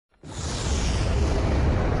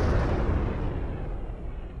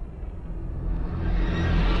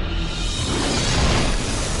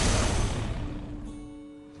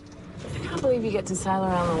believe you get to sail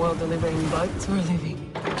around the world delivering boats for a living.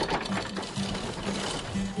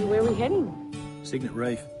 Where are we heading? Signet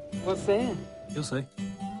Reef. What's there? You'll see.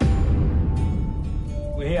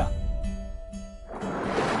 We're here.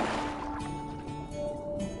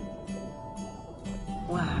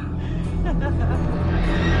 Wow.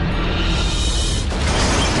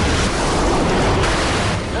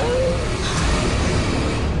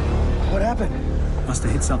 What happened? Must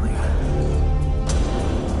have hit something.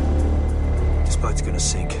 This boat's gonna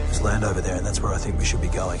sink. There's land over there, and that's where I think we should be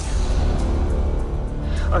going.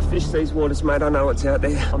 I fished these waters, mate. I know what's out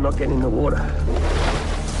there. I'm not getting in the water.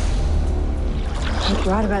 You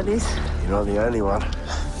right about this? You're not the only one.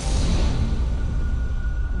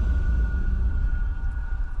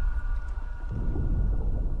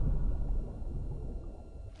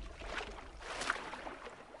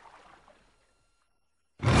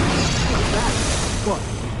 What?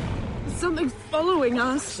 Something's following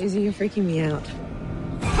us. Izzy, you're freaking me out.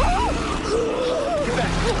 Get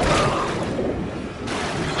back!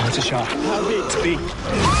 Oh, it's a shark. How big? It's big.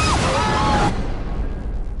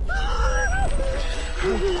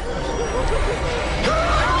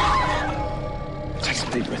 Take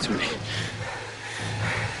some deep breaths with me.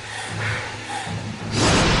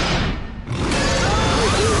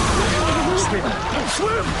 Swim!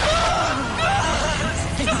 Swim!